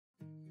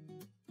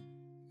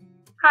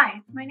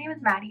Hi, my name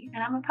is Maddie,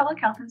 and I'm a public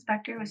health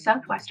inspector with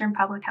Southwestern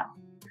Public Health.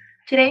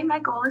 Today, my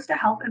goal is to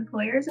help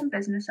employers and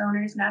business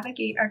owners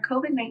navigate our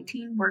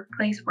COVID-19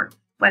 workplace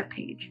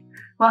webpage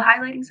while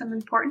highlighting some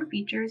important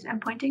features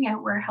and pointing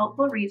out where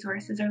helpful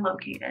resources are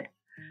located.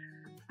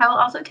 I will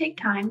also take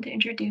time to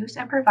introduce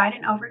and provide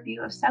an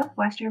overview of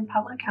Southwestern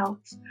Public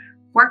Health's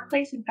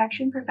Workplace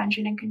Infection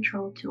Prevention and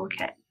Control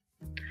Toolkit.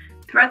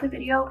 Throughout the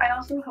video, I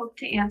also hope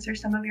to answer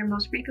some of your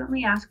most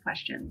frequently asked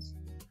questions.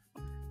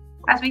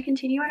 As we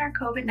continue on our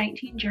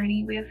COVID-19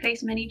 journey, we have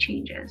faced many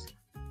changes.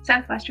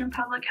 Southwestern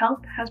Public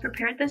Health has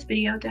prepared this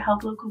video to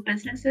help local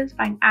businesses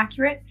find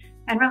accurate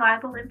and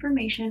reliable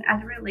information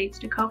as it relates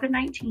to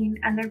COVID-19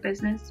 and their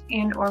business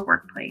and/or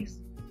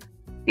workplace.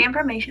 The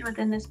information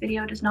within this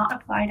video does not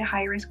apply to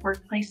high-risk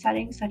workplace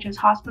settings such as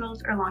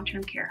hospitals or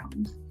long-term care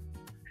homes.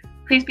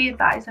 Please be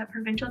advised that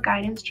provincial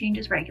guidance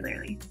changes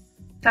regularly.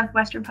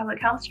 Southwestern Public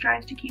Health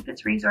strives to keep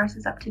its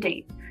resources up to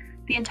date.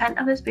 The intent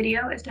of this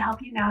video is to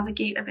help you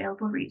navigate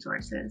available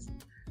resources.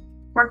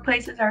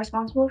 Workplaces are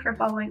responsible for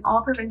following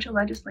all provincial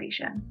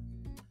legislation.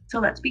 So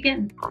let's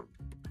begin.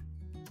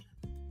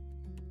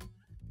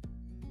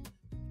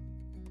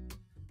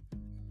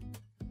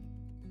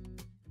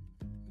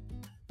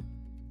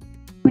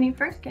 When you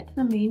first get to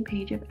the main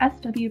page of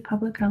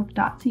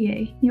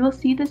swpublichealth.ca, you will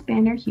see this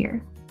banner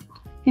here,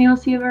 and you will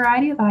see a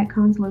variety of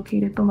icons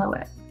located below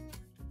it.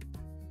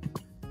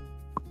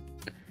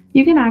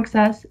 You can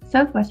access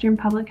Southwestern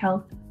Public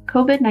Health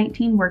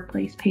COVID-19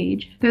 Workplace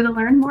page through the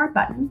Learn More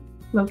button,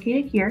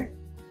 located here,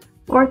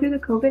 or through the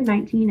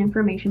COVID-19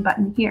 Information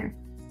button here.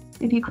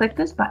 If you click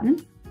this button,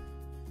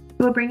 it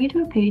will bring you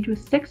to a page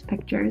with 6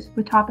 pictures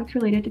with topics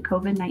related to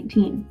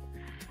COVID-19.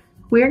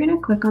 We are going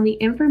to click on the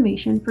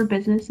Information for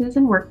Businesses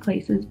and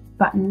Workplaces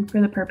button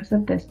for the purpose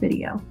of this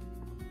video.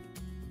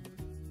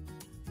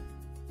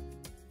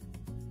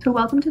 So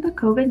welcome to the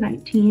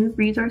COVID-19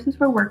 Resources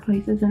for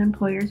Workplaces and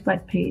Employers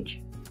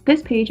webpage.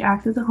 This page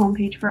acts as a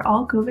homepage for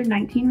all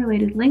COVID-19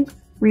 related links,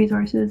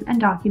 resources, and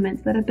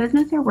documents that a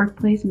business or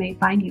workplace may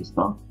find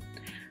useful.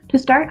 To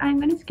start, I'm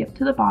going to skip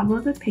to the bottom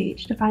of the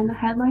page to find the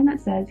headline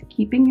that says,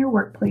 "Keeping Your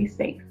Workplace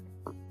Safe."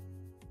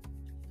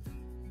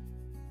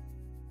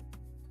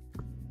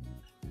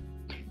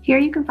 Here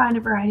you can find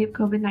a variety of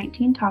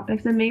COVID-19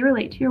 topics that may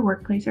relate to your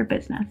workplace or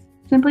business.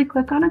 Simply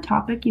click on a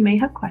topic you may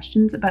have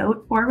questions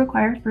about or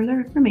require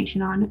further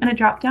information on, and a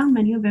drop-down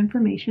menu of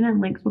information and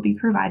links will be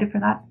provided for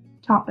that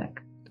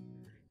topic.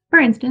 For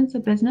instance, a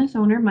business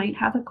owner might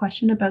have a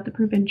question about the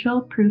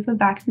provincial proof of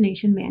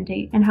vaccination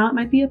mandate and how it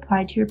might be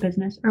applied to your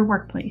business or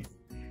workplace.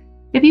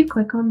 If you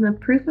click on the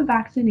Proof of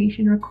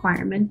Vaccination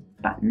Requirement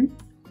button,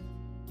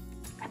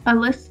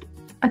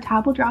 a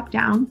tab will drop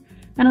down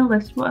and a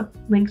list of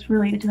links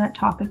related to that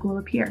topic will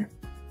appear.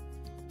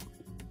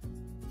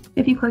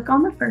 If you click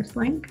on the first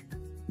link,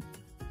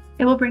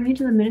 it will bring you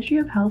to the Ministry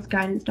of Health's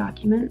guidance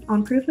document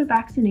on proof of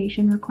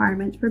vaccination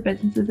requirements for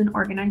businesses and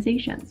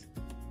organizations.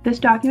 This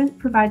document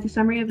provides a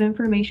summary of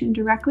information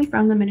directly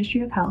from the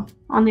Ministry of Health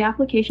on the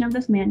application of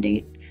this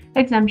mandate,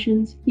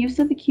 exemptions, use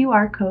of the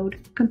QR code,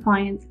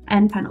 compliance,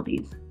 and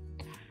penalties.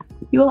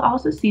 You will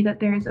also see that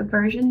there is a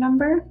version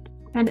number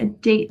and a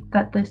date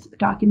that this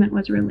document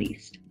was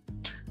released.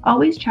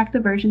 Always check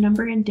the version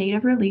number and date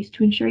of release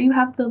to ensure you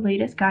have the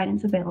latest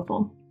guidance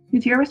available.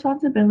 It's your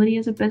responsibility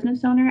as a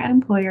business owner and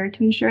employer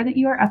to ensure that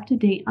you are up to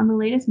date on the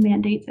latest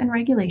mandates and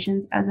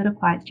regulations as it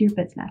applies to your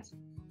business.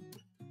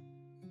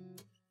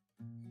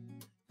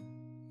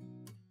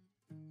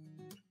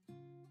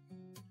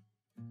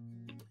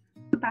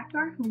 Back to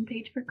our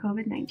homepage for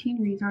COVID-19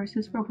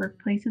 resources for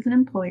workplaces and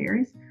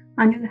employers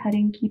under the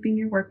heading Keeping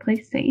Your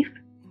Workplace Safe.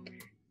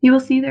 You will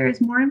see there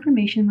is more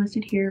information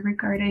listed here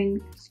regarding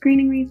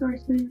screening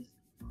resources,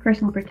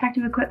 personal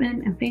protective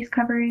equipment and face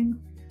coverings,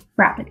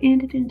 rapid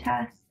antigen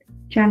tests,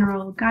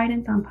 general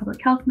guidance on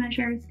public health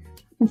measures,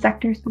 and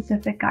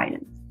sector-specific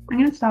guidance. I'm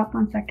going to stop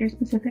on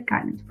sector-specific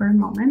guidance for a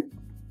moment.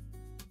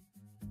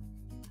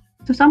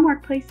 So some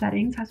workplace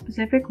settings have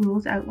specific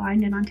rules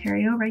outlined in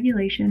Ontario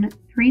Regulation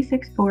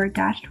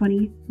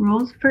 364-20,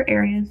 rules for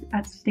areas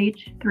at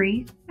Stage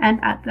 3 and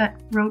at the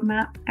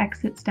Roadmap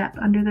Exit Step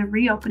under the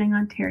Reopening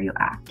Ontario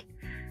Act.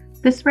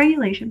 This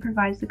regulation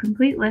provides the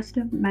complete list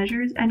of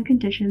measures and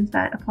conditions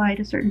that apply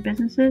to certain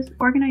businesses,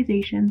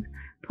 organizations,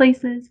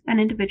 places, and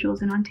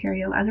individuals in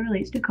Ontario as it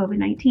relates to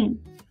COVID-19.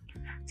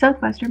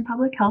 Southwestern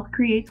Public Health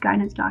creates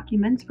guidance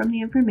documents from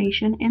the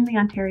information in the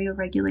Ontario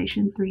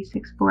Regulation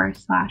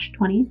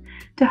 364-20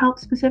 to help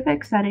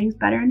specific settings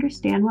better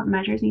understand what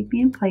measures need to be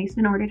in place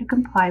in order to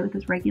comply with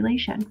this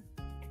regulation.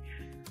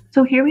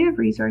 So here we have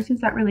resources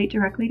that relate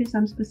directly to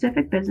some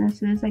specific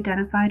businesses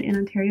identified in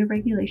Ontario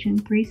Regulation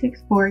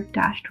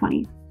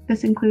 364-20.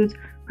 This includes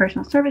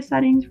personal service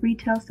settings,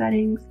 retail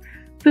settings,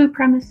 food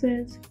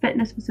premises,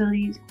 fitness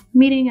facilities,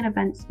 meeting and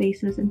event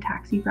spaces, and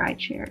taxi ride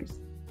shares.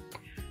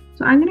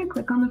 So I'm going to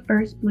click on the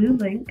first blue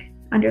link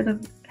under the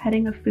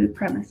heading of Food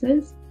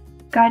Premises,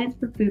 Guidance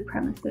for Food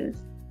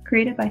Premises,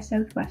 created by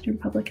Southwestern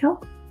Public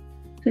Health.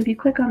 So if you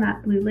click on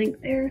that blue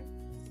link there,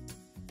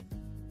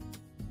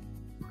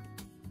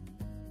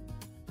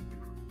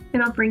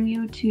 It'll bring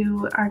you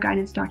to our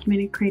guidance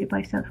document created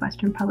by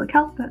Southwestern Public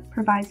Health that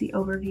provides the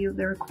overview of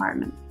the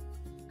requirements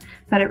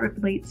that it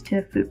relates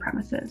to food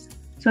premises.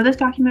 So this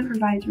document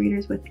provides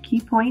readers with key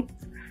points,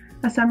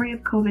 a summary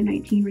of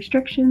COVID-19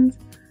 restrictions,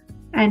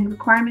 and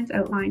requirements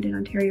outlined in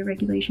Ontario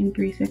Regulation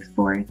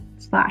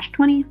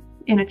 364/20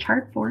 in a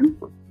chart form,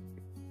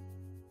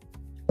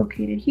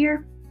 located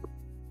here.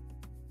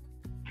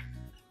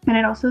 And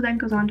it also then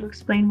goes on to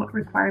explain what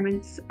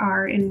requirements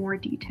are in more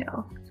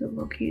detail, so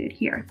located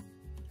here.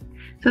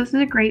 So this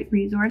is a great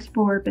resource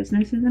for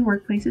businesses and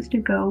workplaces to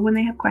go when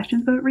they have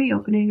questions about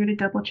reopening or to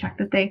double check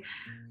that they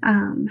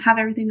have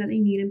everything that they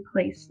need in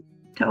place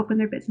to open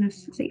their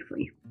business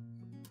safely.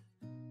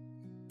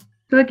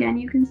 So again,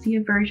 you can see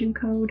a version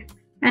code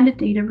and a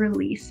date of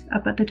release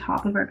up at the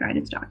top of our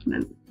guidance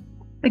document.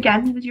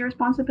 Again, it is your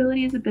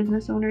responsibility as a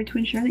business owner to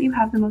ensure that you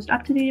have the most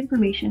up-to-date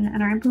information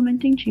and are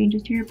implementing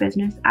changes to your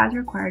business as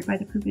required by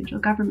the provincial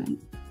government.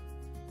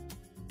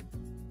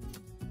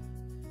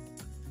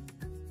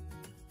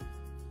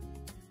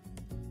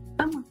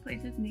 Some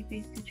workplaces may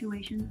face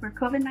situations where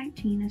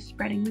COVID-19 is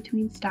spreading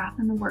between staff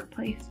and the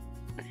workplace.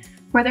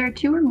 Where there are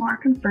 2 or more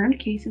confirmed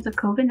cases of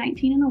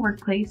COVID-19 in the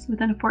workplace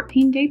within a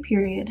 14-day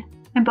period,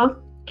 and both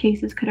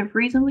cases could have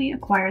reasonably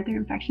acquired their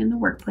infection in the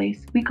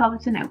workplace, we call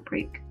this an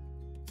outbreak.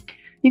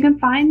 You can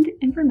find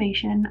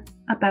information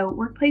about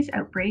workplace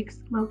outbreaks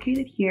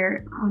located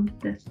here on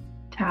this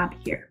tab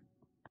here.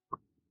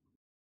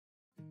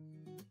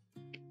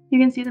 You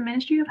can see the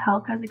Ministry of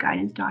Health has a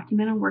guidance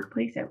document on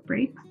workplace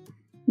outbreaks,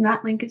 and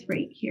that link is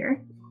right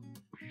here.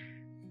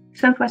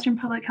 Southwestern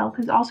Public Health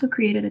has also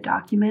created a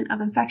document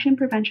of infection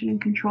prevention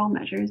and control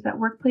measures that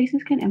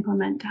workplaces can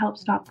implement to help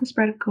stop the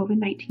spread of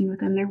COVID-19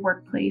 within their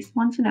workplace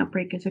once an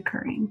outbreak is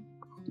occurring.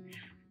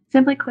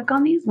 Simply click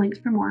on these links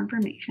for more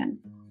information.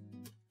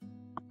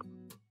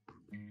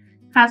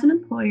 As an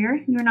employer,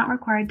 you are not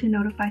required to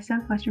notify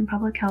Southwestern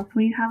Public Health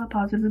when you have a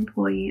positive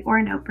employee or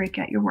an outbreak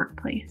at your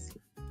workplace.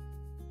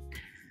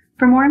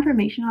 For more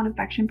information on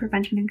infection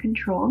prevention and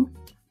control,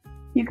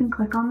 you can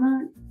click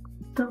on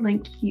the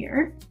link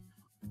here.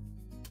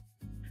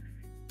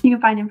 You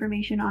can find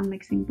information on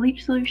mixing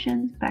bleach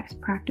solutions,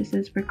 best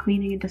practices for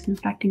cleaning and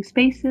disinfecting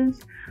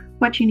spaces,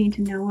 what you need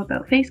to know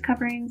about face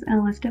coverings, and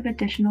a list of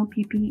additional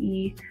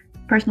PPE,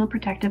 personal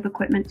protective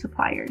equipment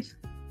suppliers.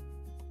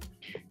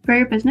 For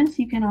your business,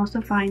 you can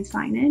also find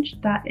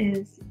signage that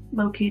is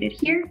located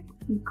here.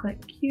 You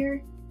click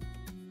here.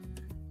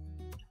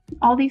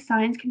 All these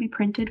signs can be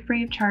printed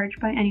free of charge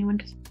by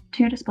anyone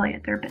to display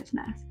at their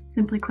business.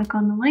 Simply click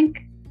on the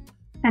link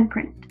and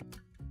print.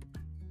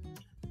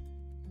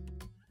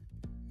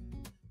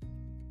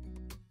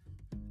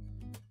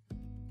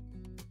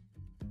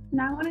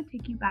 Now I want to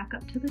take you back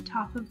up to the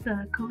top of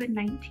the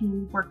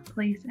COVID-19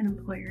 Workplace and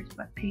Employers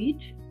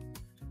webpage.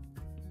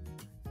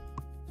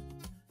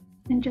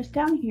 And just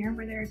down here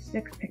where there are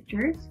 6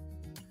 pictures,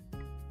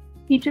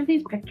 each of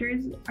these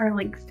pictures are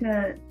links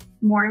to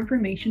more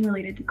information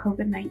related to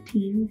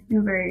COVID-19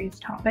 and various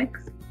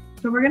topics.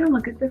 So we're going to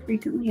look at the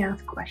frequently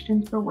asked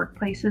questions for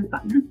workplaces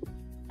button.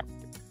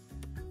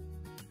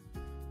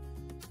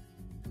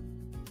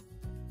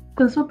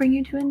 So this will bring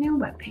you to a new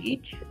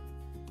webpage.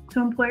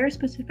 So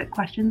employer-specific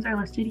questions are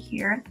listed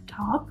here at the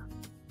top,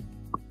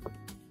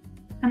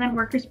 and then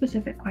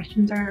worker-specific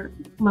questions are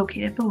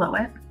located below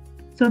it.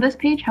 So this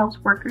page helps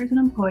workers and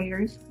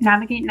employers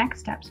navigate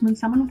next steps when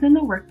someone within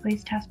the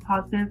workplace tests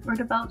positive or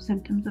develops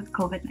symptoms of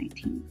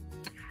COVID-19.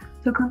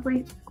 So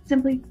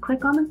simply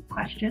click on the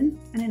question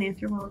and an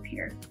answer will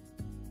appear.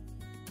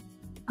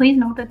 Please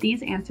note that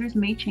these answers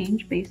may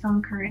change based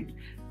on current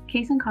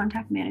case and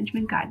contact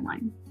management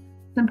guidelines.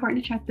 It's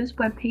important to check this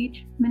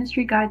webpage,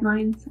 ministry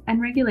guidelines,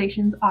 and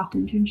regulations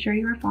often to ensure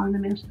you are following the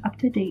most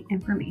up-to-date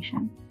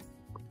information.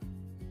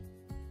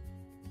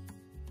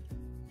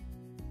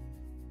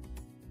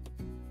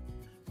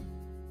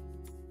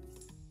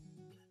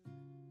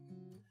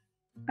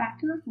 Back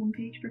to the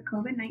homepage for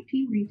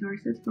COVID-19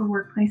 resources for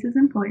workplaces and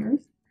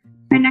employers.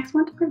 I next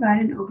want to provide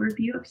an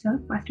overview of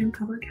Southwestern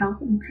Public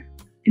Health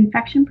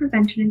Infection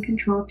Prevention and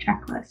Control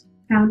Checklist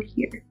found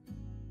here.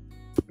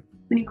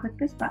 When you click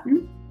this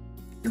button,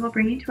 it will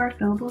bring you to our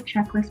fillable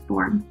checklist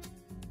form.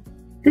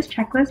 This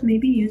checklist may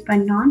be used by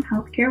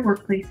non-healthcare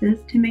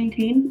workplaces to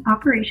maintain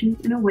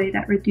operations in a way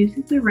that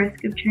reduces the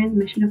risk of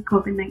transmission of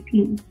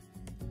COVID-19.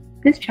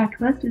 This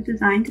checklist is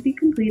designed to be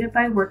completed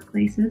by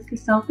workplaces to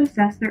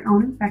self-assess their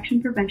own infection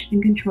prevention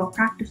and control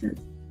practices.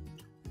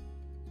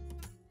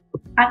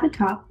 At the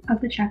top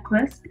of the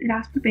checklist, it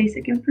asks for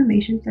basic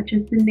information such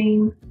as the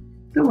name,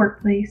 the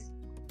workplace,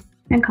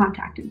 and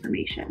contact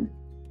information.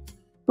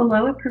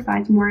 Below, it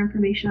provides more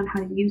information on how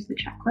to use the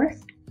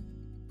checklist.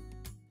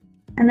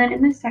 And then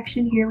in this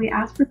section here, we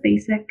ask for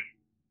basic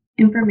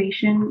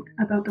information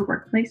about the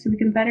workplace so we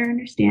can better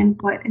understand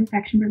what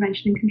infection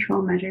prevention and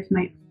control measures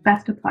might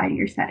best apply to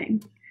your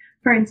setting.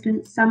 For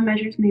instance, some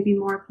measures may be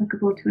more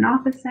applicable to an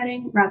office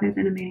setting rather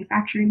than a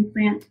manufacturing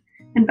plant,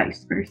 and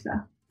vice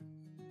versa.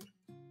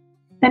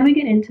 Then we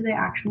get into the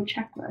actual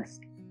checklist.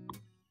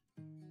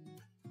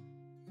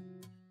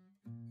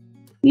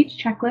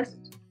 Each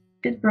checklist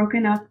is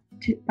broken up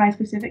by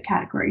specific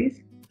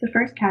categories, the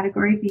first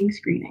category being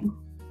screening.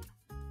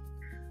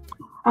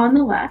 On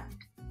the left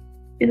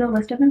is a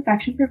list of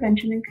infection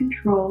prevention and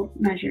control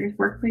measures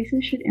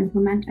workplaces should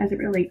implement as it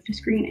relates to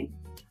screening.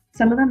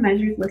 Some of the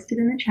measures listed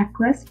in the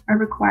checklist are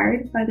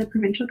required by the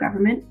provincial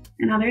government,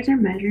 and others are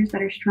measures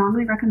that are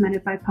strongly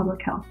recommended by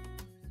public health.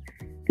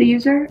 The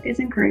user is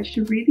encouraged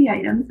to read the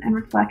items and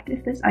reflect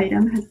if this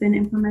item has been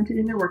implemented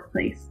in their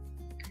workplace.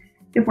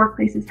 If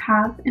workplaces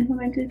have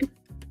implemented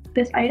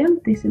this item,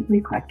 they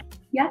simply click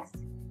yes.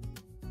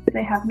 If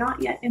they have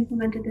not yet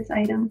implemented this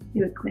item,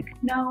 they would click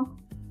no.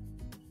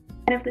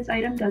 And if this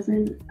item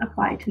doesn't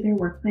apply to their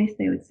workplace,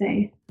 they would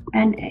say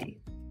NA.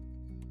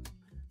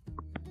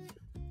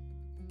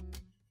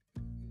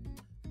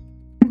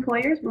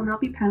 Employers will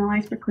not be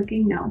penalized for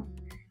clicking no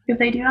if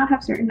they do not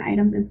have certain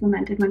items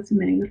implemented when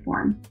submitting the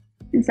form.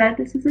 Instead,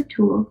 this is a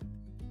tool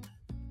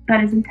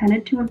that is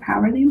intended to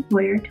empower the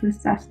employer to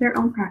assess their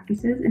own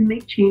practices and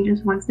make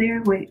changes once they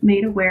are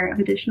made aware of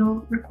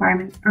additional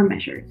requirements or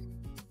measures.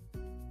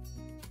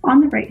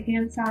 On the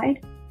right-hand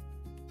side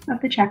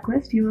of the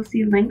checklist, you will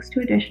see links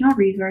to additional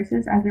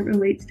resources as it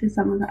relates to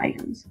some of the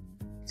items.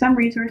 Some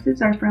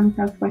resources are from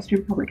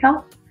Southwestern Public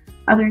Health,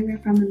 others are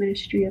from the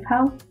Ministry of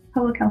Health,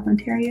 Public Health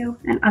Ontario,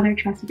 and other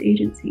trusted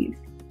agencies.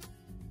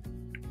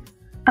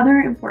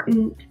 Other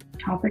important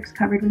topics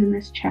covered within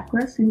this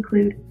checklist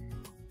include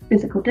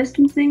physical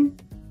distancing,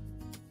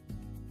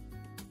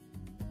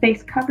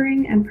 face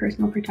covering and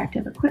personal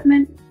protective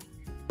equipment,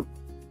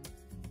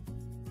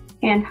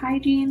 hand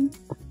hygiene,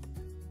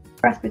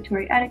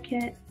 respiratory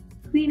etiquette,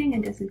 cleaning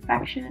and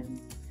disinfection,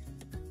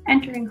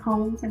 entering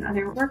homes and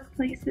other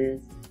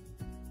workplaces.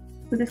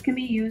 So this can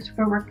be used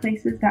for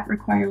workplaces that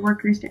require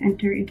workers to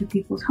enter into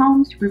people's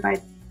homes to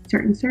provide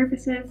certain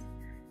services.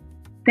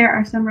 There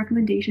are some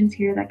recommendations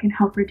here that can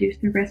help reduce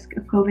the risk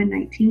of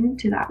COVID-19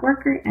 to that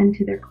worker and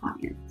to their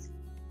clients.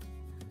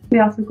 We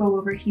also go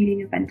over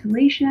heating and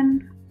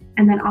ventilation,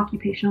 and then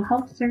occupational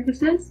health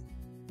services.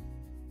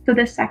 So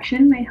this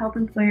section may help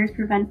employers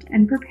prevent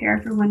and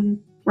prepare for when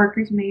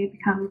workers may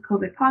become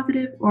COVID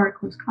positive or a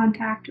close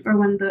contact, or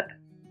when the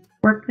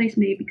workplace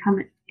may become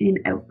an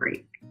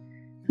outbreak.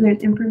 So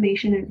there's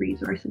information and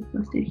resources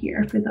listed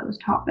here for those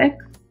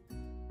topics.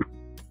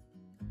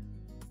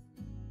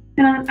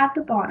 And at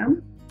the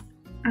bottom,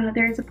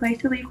 there is a place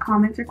to leave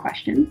comments or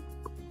questions,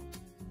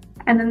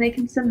 and then they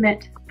can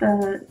submit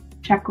the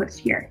checklist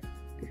here.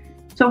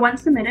 So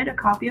once submitted, a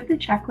copy of the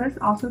checklist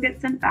also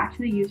gets sent back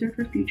to the user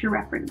for future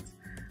reference.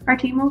 Our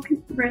team will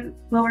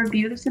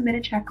review the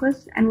submitted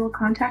checklist and will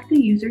contact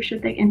the user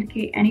should they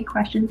indicate any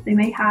questions they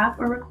may have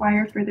or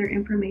require further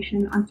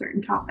information on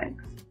certain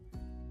topics.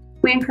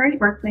 We encourage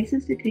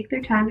workplaces to take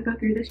their time to go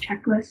through this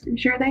checklist,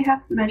 ensure they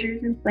have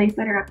measures in place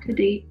that are up to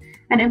date,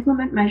 and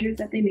implement measures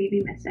that they may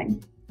be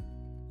missing.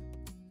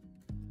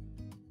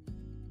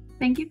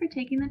 Thank you for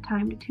taking the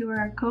time to tour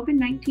our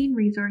COVID-19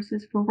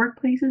 resources for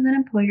workplaces and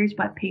employers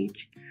webpage.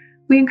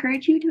 We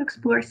encourage you to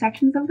explore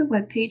sections of the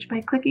webpage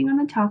by clicking on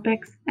the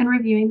topics and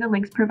reviewing the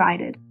links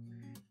provided.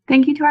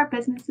 Thank you to our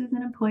businesses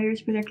and employers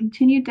for their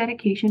continued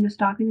dedication to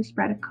stopping the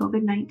spread of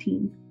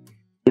COVID-19.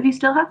 If you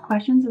still have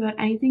questions about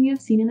anything you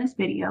have seen in this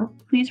video,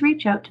 please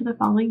reach out to the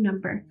following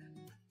number: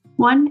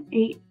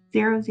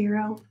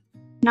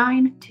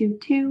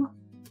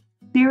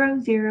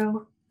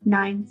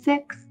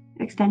 1-800-922-0096,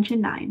 extension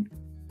 9.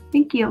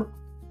 Thank you.